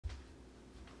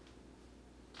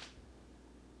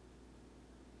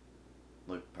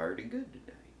pretty good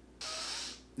today.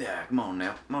 Yeah, come on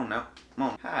now, come on now, come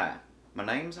on. Hi, my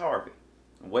name's Harvey.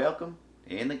 Welcome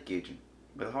in the kitchen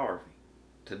with Harvey.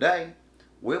 Today,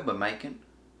 we'll be making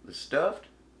the stuffed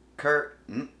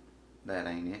that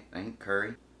ain't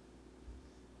curry.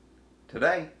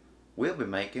 Today, we'll be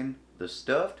making the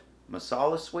stuffed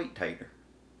masala sweet tater.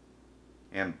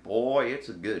 And boy, it's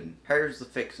a good one. Here's the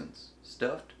fixins.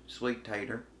 Stuffed sweet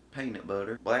tater, peanut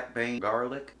butter, black bean,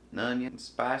 garlic, onion, and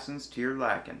spicins to your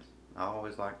liking. I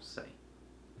always like to say.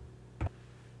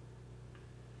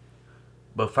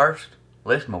 But first,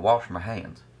 let's wash my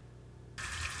hands.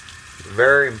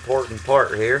 Very important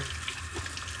part here,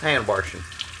 hand washing.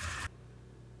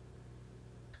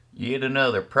 Yet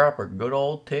another proper good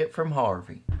old tip from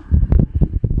Harvey.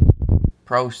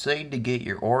 Proceed to get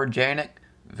your organic,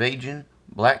 vegan,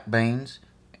 black beans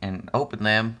and open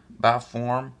them by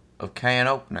form of can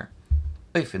opener.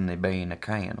 If they be in a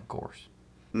can, of course.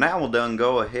 Now we'll done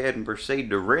go ahead and proceed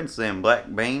to rinse them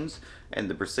black beans and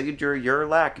the procedure of your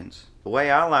likings. The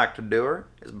way I like to do her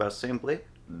is by simply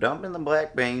dumping the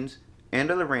black beans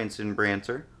into the rinsing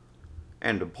rinser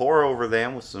and to pour over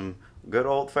them with some good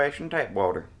old-fashioned tap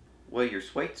water. Well, your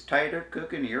sweet tater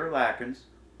cooking to your likings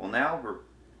will now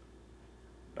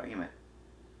damn it.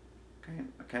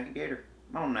 I can't get her.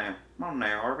 Come on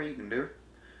now, Harvey, you can do it.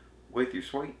 With your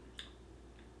sweet.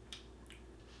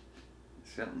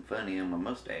 Something funny on my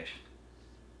mustache.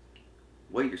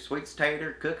 Well, your sweet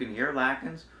tater cooking to your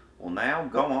likings will now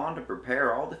go on to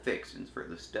prepare all the fixings for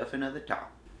the stuffing of the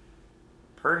top.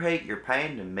 Preheat your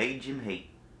pan to medium heat.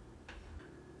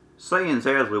 Seeing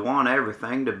as we want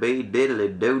everything to be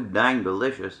diddly-doo-dang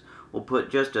delicious, we'll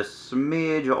put just a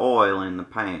smidge of oil in the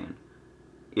pan.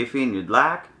 If you'd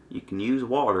like, you can use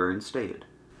water instead.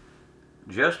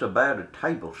 Just about a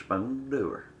tablespoon will do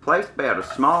her. Place about a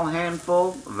small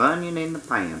handful of onion in the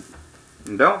pan.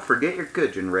 And don't forget your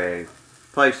cooking rag.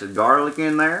 Place the garlic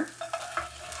in there.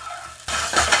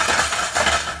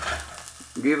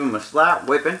 Give them a slight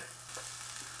whipping.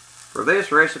 For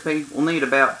this recipe, we'll need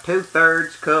about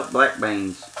 2/3 cup black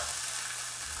beans.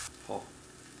 Oh,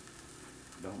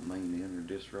 don't mean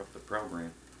to disrupt the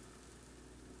program.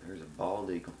 There's a bald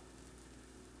eagle.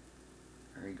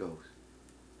 There he goes.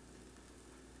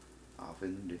 Off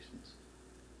in the distance.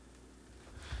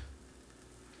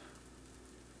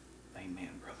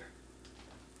 Amen, brother.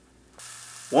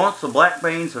 Once the black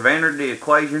beans have entered the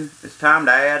equation, it's time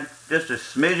to add just a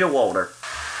smidge of water.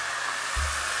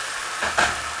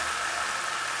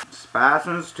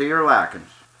 Spicins to your likings.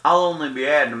 I'll only be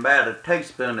adding about a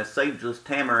teaspoon of seedless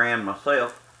tamarind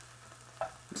myself.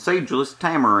 Seedless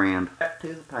tamarind. Back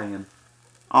to the pan.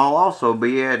 I'll also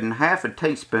be adding half a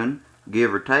teaspoon,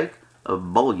 give or take,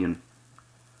 of bouillon.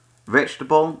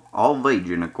 Vegetable, all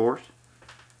vegan, of course.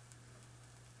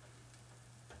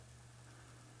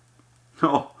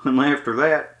 Oh, and after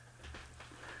that,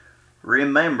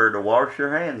 remember to wash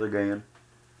your hands again.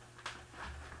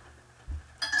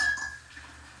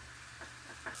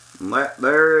 And that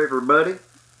there, everybody,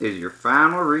 is your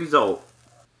final result.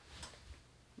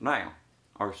 Now,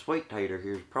 our sweet tater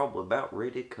here is probably about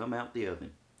ready to come out the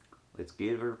oven. Let's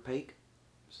give her a peek,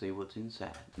 see what's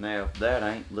inside. Now, if that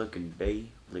ain't looking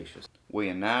delicious. With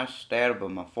a nice stab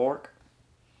of my fork,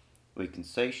 we can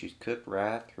see she's cooked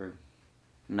right through.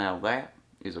 Now that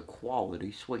is a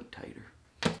quality sweet tater.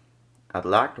 I'd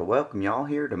like to welcome y'all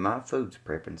here to my foods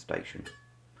prepping station.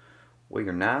 With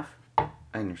your knife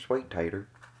and your sweet tater,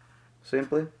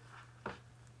 simply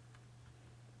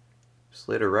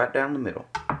slit her right down the middle.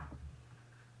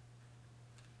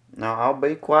 Now I'll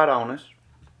be quite honest,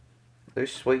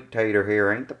 this sweet tater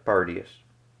here ain't the prettiest,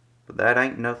 but that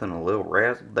ain't nothing a little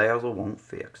razzle dazzle won't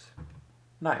fix.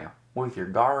 Now, with your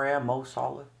garam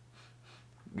masala,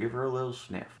 give her a little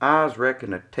sniff. I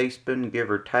reckon a teaspoon, give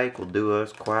or take, will do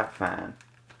us quite fine.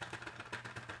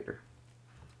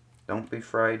 Don't be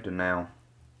afraid to now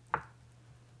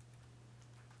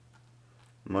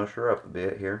mush her up a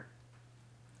bit here.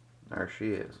 There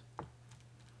she is.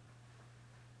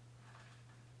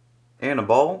 In a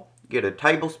bowl, get a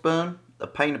tablespoon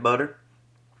of peanut butter,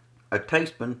 a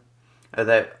teaspoon of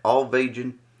that all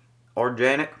vegan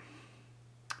organic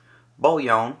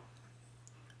bouillon,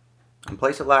 and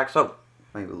place it like so,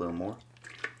 maybe a little more,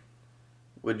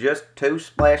 with just 2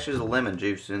 splashes of lemon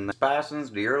juice in the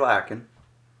spicins to your liking.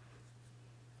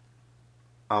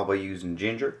 I'll be using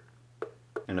ginger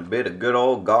and a bit of good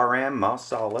old garam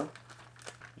masala,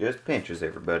 just pinches,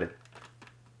 everybody.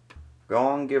 Go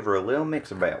on, give her a little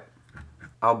mix about.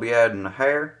 I'll be adding a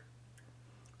hair,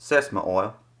 sesame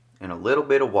oil, and a little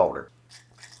bit of water.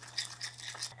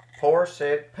 Pour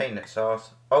said peanut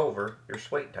sauce over your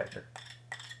sweet tater.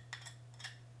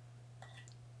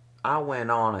 I went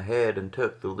on ahead and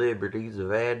took the liberties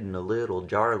of adding a little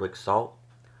garlic salt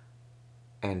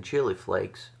and chili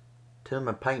flakes to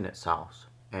my peanut sauce.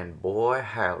 And boy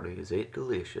howdy is it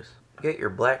delicious. Get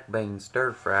your black beans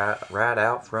stir fry right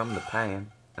out from the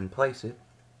pan and place it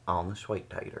on the sweet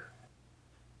tater.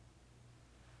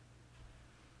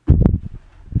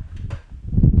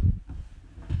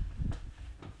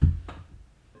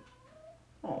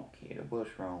 Oh, kitty,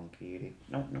 what's wrong, kitty?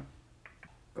 No, no.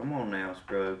 Come on now,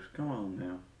 Scrubs. Come on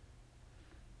now.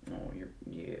 Oh,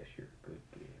 yes, you're a good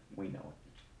kid. We know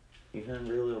it. You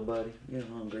hungry, little buddy? You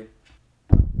hungry?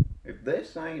 If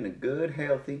this ain't a good,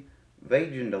 healthy,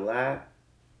 vegan delight,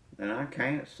 then I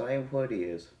can't say what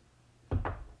is.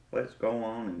 Let's go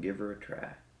on and give her a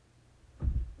try.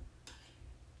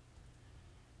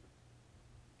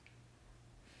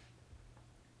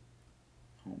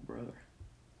 Oh, brother.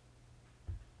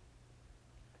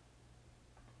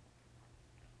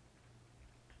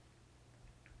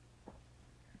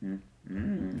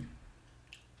 Mmm.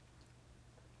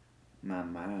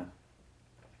 My.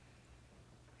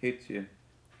 Hits you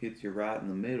right in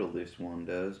the middle, this one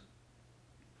does.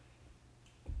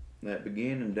 That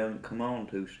beginning doesn't come on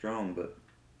too strong, but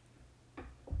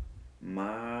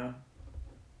my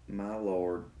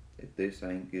lord, if this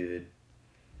ain't good.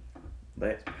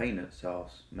 That's peanut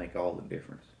sauce make all the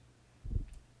difference.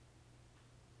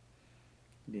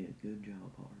 You did a good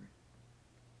job, Harvey.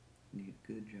 You did a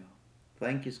good job.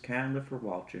 Thank you kindly for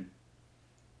watching.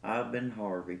 I've been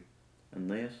Harvey, and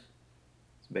this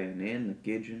has been In the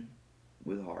Kitchen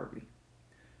with Harvey,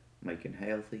 making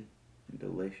healthy and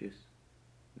delicious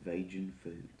vegan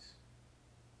foods.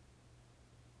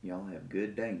 Y'all have a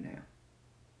good day now.